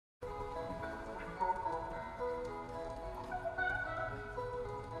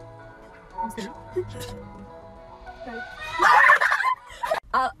downstairs.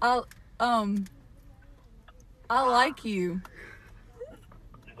 I like you.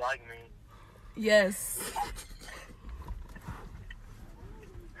 You like me? Yes.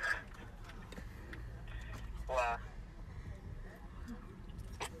 Wow.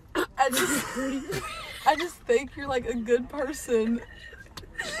 I just think you're like a good person.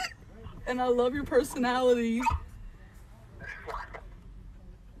 And I love your personality.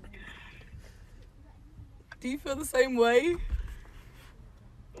 Do you feel the same way?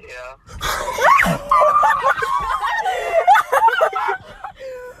 Yeah.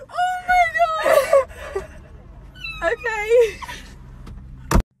 Oh my god! Okay.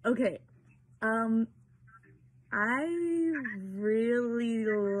 Okay. I really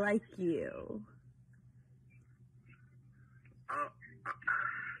like you. I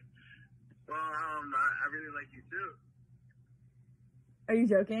really like you too. Are you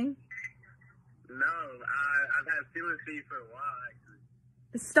joking? No, I've had feelings for you for a while, actually.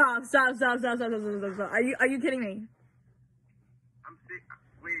 Stop. Are you kidding me? I'm sick.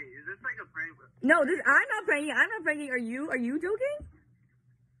 Wait, is this like a prank? No, I'm not pranking. Are you joking?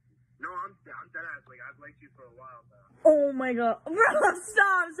 No, I'm dead ass. Like, I've liked you for a while now. Oh my god. Bro,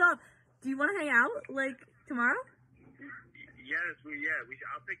 stop. Do you want to hang out, like, tomorrow? Yes,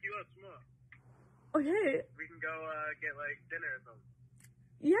 I'll pick you up tomorrow. Okay. We can go, get, like, dinner or something.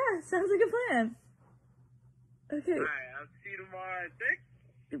 Yeah, sounds like a plan. Okay. Alright, I'll see you tomorrow at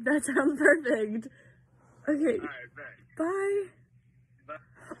 6. That sounds perfect. Okay. Alright, bye. Bye. Bye.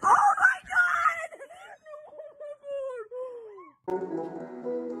 Oh my god!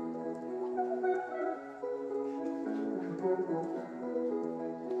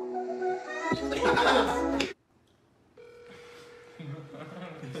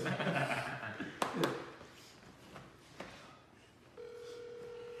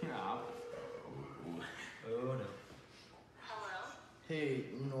 Hey,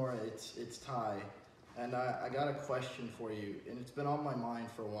 Nora, it's Ty, and I got a question for you, and it's been on my mind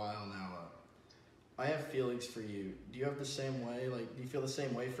for a while now. I have feelings for you. Do you have the same way? Like, do you feel the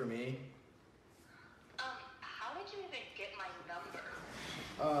same way for me? How did you even get my number?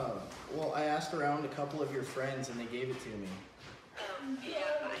 Well, I asked around a couple of your friends, and they gave it to me.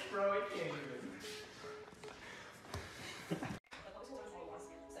 Bro, it can't even.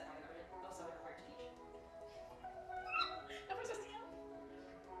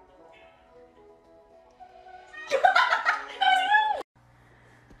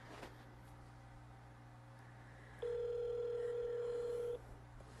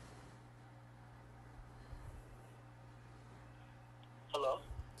 Hello?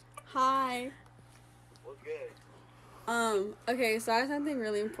 Hi. What's good? Okay, so I have something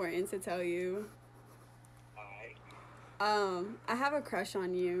really important to tell you. Alright. I have a crush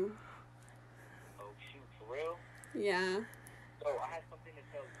on you. Oh, shoot, for real? Yeah. So, I have something to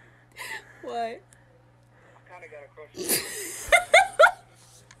tell you. What? I kinda got a crush on you.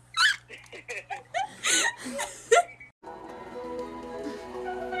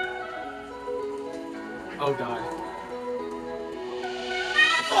 Oh god.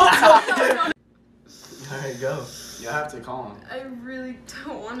 Alright, go. You have to call him. I really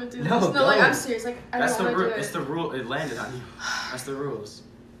don't want to do No, this. go. No, like, I'm serious. Like, I That's don't the want to do rule. it. It's the rule. It landed on you. That's the rules.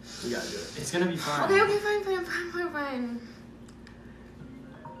 We gotta do it. It's gonna be fine. Okay, fine.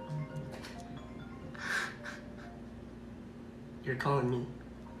 You're calling me.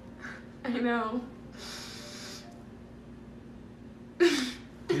 I know. Do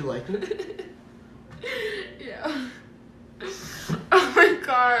you like me? Yeah. Oh my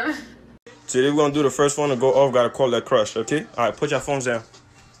god. Today we're gonna do the first one to go off, gotta call that crush, okay? Alright, put your phones down.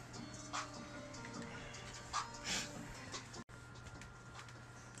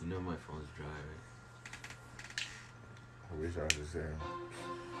 You know my phone's dry, right? I wish I was just saying.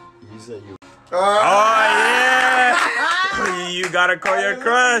 You said you. Oh yeah! You gotta call your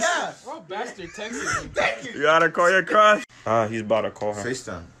crush. Bro, bastard texted me. Thank you. You gotta call your crush. He's about to call her.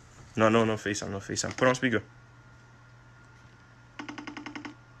 FaceTime. No FaceTime. Put on speaker.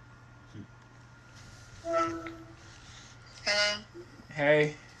 Hello?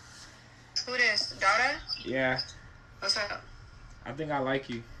 Hey. Who this? Daughter? Yeah. What's up? I think I like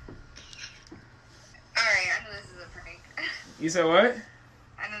you. Alright, I know this is a prank. You said what?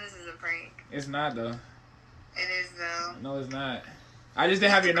 I know this is a prank. It's not though. It is though. No, it's not. I just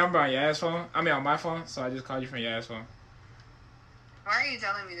didn't have your number on your ass phone. I mean on my phone, so I just called you from your ass phone. Why are you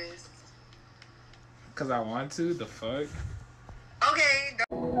telling me this? Cause I want to. The fuck. Okay.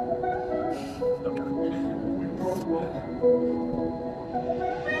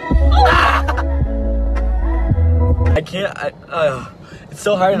 I can't. It's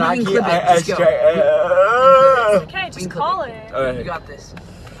so hard not to clip it. Just go. Okay, just call it. Alright. You got this.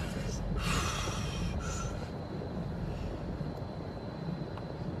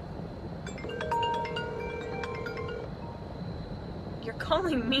 You're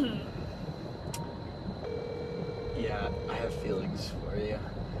calling me. Yeah, I have feelings for you.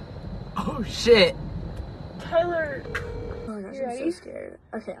 Oh shit. Tyler. Oh my gosh, You I'm ready? so scared.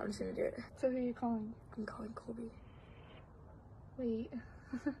 Okay, I'm just gonna do it. So who are you calling? I'm calling Colby. Wait.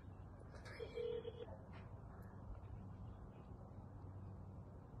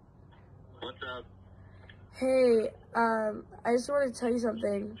 What's up? Hey, I just wanted to tell you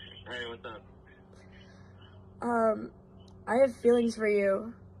something. Hey, what's up? I have feelings for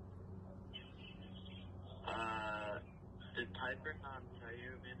you. Did Piper not tell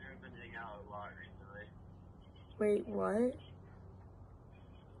you? Me and her have been hanging out a lot recently. Wait, what?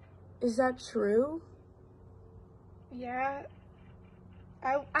 Is that true? Yeah.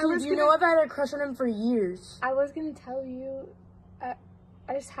 Dude, you know I've had a crush on him for years. I was gonna tell you. I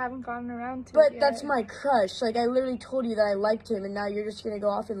just haven't gotten around to it But yet. that's my crush. Like, I literally told you that I liked him, and now you're just gonna go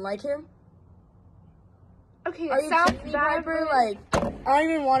off and like him? Okay, Are it you sounds kidding me, bad, Piper? but Like, I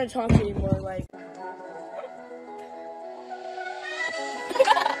don't even want to talk to you anymore. Like,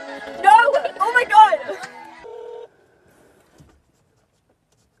 no! Oh my god!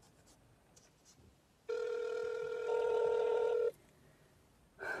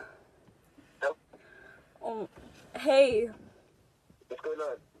 Hey. What's going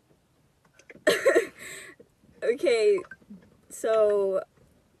on? Okay, so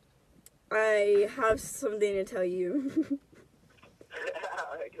I have something to tell you.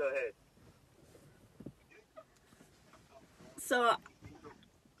 Alright, go ahead. So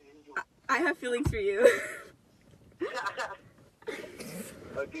I have feelings for you.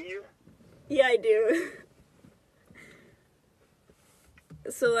 Oh, do you? Yeah, I do.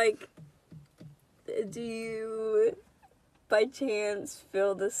 So, like, do you by chance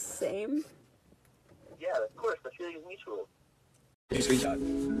feel the same? Yeah, of course. The feeling is mutual.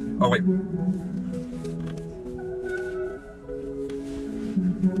 Oh, wait.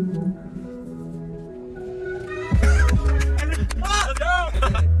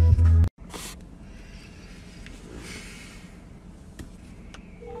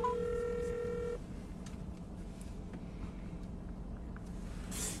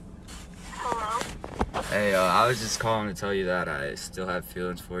 Hey, I was just calling to tell you that I still have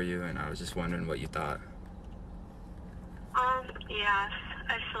feelings for you, and I was just wondering what you thought. Yes,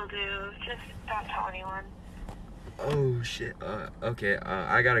 I still do. Just don't tell anyone. Oh, shit. Okay,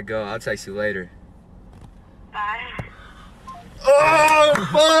 I gotta go. I'll text you later. Bye. Oh,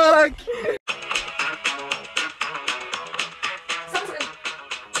 fuck!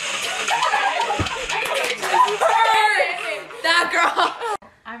 that girl!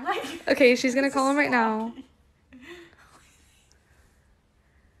 I'm like... Okay, she's gonna call him right now.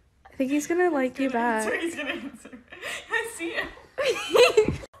 I think he's gonna like you back. He's gonna answer. I see him.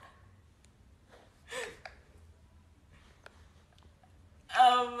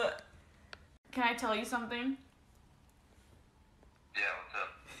 Can I tell you something? Yeah, what's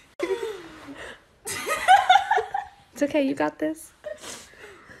up? It's okay, you got this.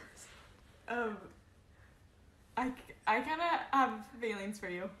 I kind of have feelings for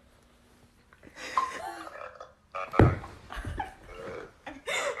you.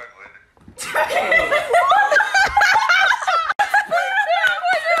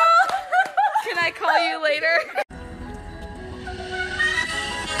 Can I call you later?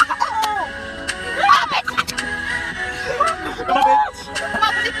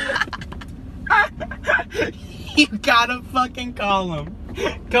 You gotta fucking call him.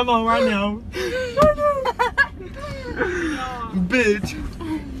 Come on, right now. Bitch.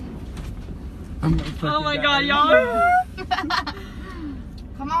 Oh my god, y'all.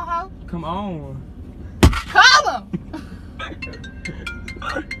 Come on, ho. Come on. Call him!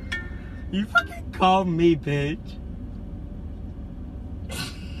 You fucking called me, bitch.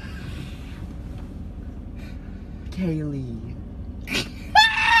 Kaylee.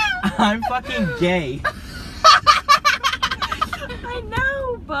 I'm fucking gay. I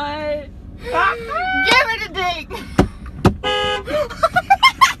know, but... Give it a ding!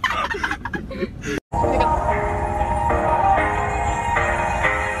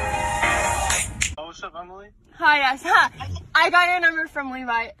 Oh, what's up, Emily? Hi, yes. I got your number from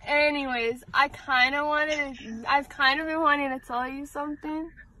Levi. Anyways, I've kind of been wanting to tell you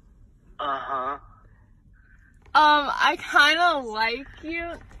something. Uh-huh. I kind of like you,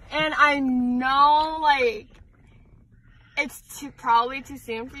 and I know, like, it's probably too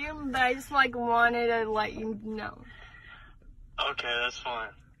soon for you, but I just, like, wanted to let you know. Okay, that's fine.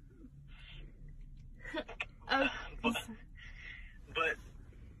 But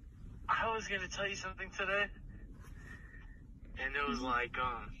I was gonna tell you something today, and it was like,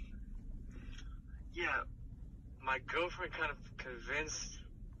 yeah, my girlfriend kind of convinced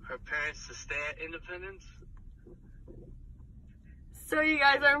her parents to stay at Independence. So you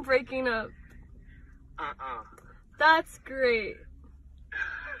guys aren't breaking up? That's great.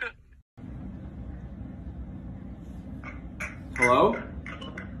 Hello?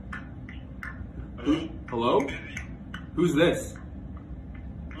 Hello? Who's this?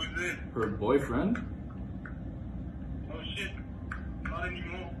 Who's this? Her boyfriend? Oh shit, not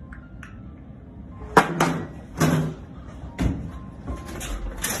anymore.